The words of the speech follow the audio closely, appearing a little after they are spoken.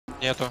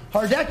Нету.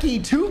 Hardecki,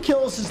 2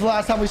 kills since the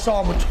last time we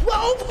saw him with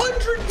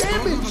 1200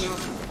 damage.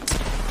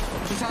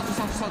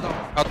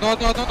 Одно.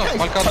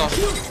 Только одно.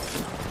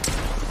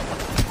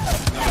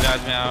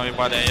 Блядь, меня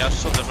уебали, я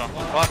что держу?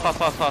 Ласт.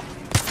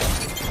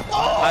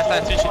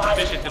 Настя,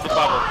 твичить, иду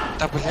бабу.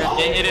 Да, блядь.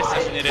 Не резься.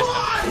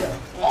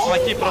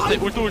 Смоки, просто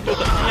ульту.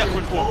 Нет,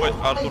 ульту уходит,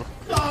 Артур.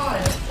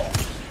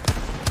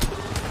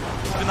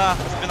 Спина,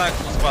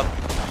 спад.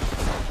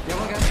 Я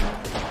могу.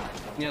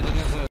 Нет.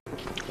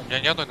 У меня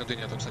ни одной ноды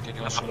нету, кстати,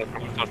 не нашел.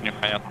 Тоже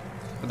непонятно.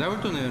 Дай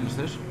ульту, наверное,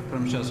 слышишь?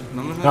 Прямо сейчас.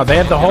 Нам нужно... No, they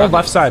have the whole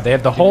left side. They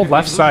have the whole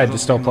left side to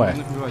still play.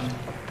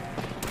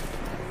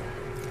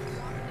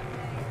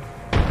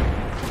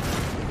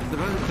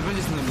 Давай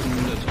здесь надо будем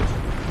бежать.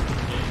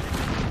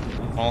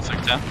 Он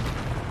где?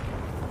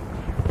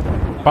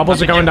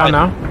 Bubbles are going down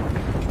now.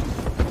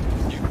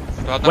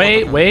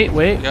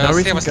 Wait. Я No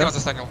reason to слева go.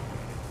 застанил.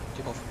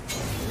 Типов.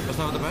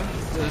 Поставь ДП.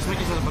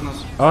 Смоки сюда под нас.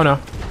 Oh no.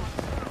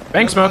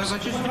 Bank smokes.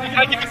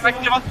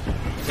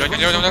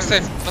 У нас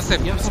сейф.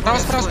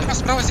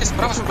 Справа здесь,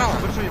 справа.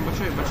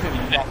 Большой.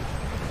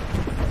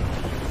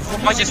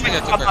 Маги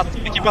спинят,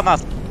 Типа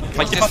нас.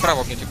 здесь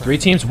справа, блядь, типа. 3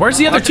 teams. Where's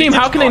the other team?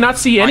 How can they not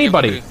see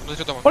anybody?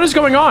 What is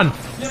going on?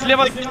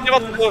 Слева.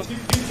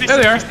 There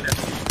they are.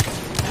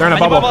 They're in a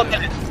bubble.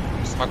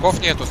 Смогов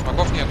нету.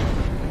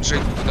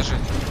 Жить, надо жить.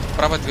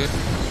 Правая дверь.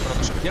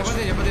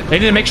 They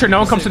need to make sure no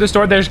one comes to this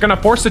door. They're just gonna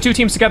force the 2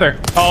 teams together.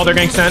 Oh, they're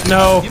getting sent.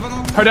 No.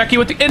 Hardecki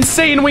with the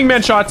insane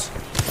wingman shots.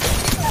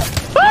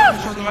 Ah!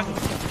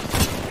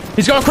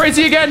 He's going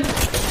crazy again.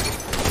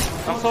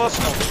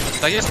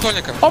 Да есть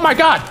стольника. Oh my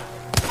god.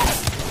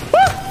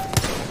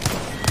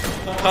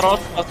 Хорош.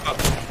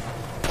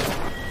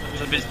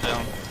 Забейте.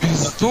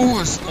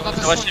 Пиздос, ну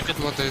надо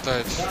вот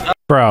летать.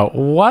 Bro,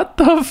 what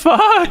the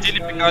fuck?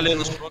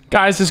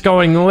 Guys is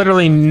going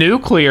literally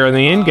nuclear in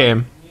the end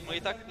game. Мы и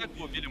так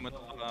убили, мы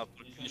тут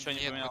ничего не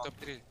поменялось.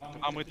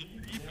 А мы тут...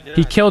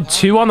 He killed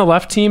 2 on the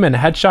left team and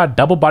headshot,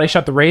 double body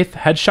shot the Wraith,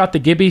 headshot the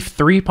Gibby,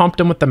 3 pumped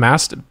him with the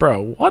Mast.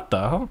 Bro, what the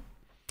hell?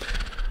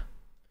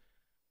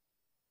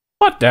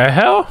 What the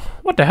hell?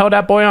 What the hell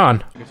that boy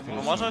on?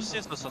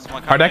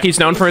 Hardecki's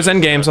known for his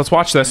end games. Let's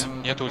watch this.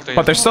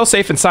 But they're still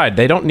safe inside.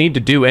 They don't need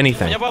to do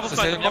anything.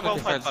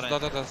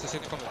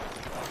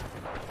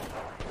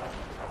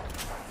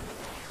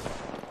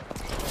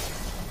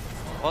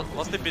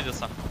 Вот ты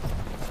пиздится.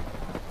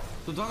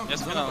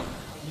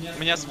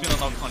 Меня спину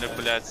нокнули,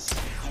 блядь.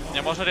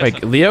 Мне можно резать.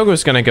 Like,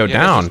 Leogo's gonna go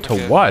down to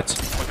what?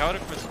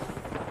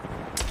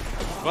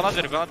 Го на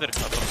дверь.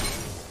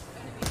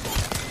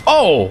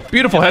 Oh,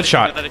 beautiful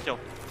headshot.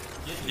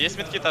 Есть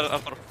медкит,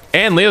 Артур.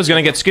 And Leo's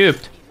gonna get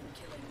scooped.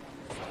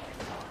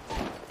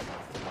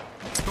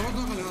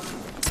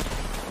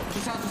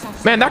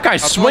 Man, that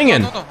guy's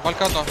swinging.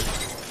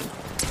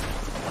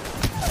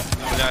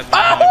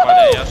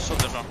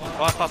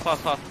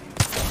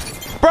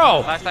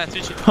 Bro!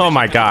 Oh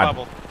my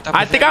god.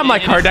 I think I'm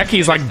like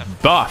Hardecki's like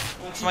buff.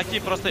 Смоки,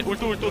 просто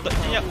ульту.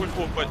 Нет,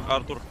 ульту уходит,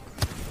 Артур.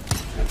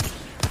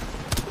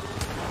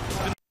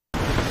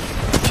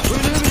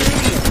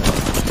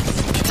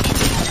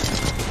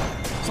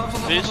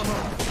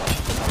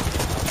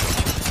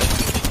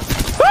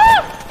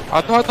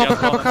 Одно,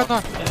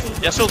 БХ.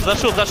 Я зашил,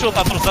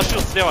 Артур,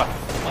 зашил слева.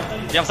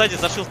 Я сзади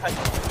зашил.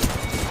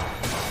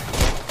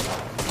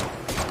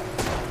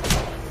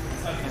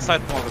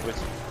 Инсайд может быть.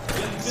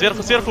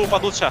 Сверху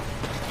упадут сейчас.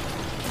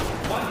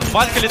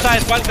 Валька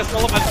летает,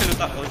 снова валька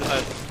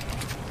летает.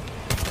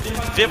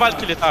 2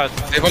 вальки летают.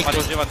 2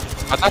 вальки.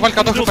 Одна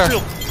валька, одно хп.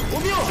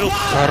 Убил.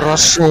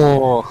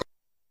 Хорошо.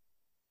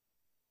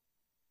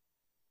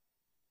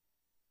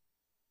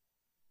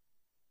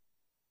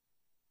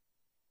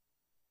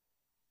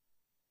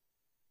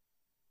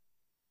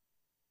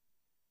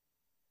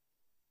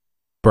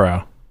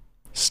 Bro,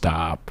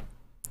 stop.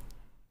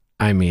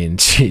 I mean,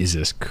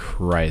 Jesus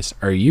Christ.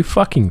 Are you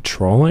fucking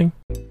trolling?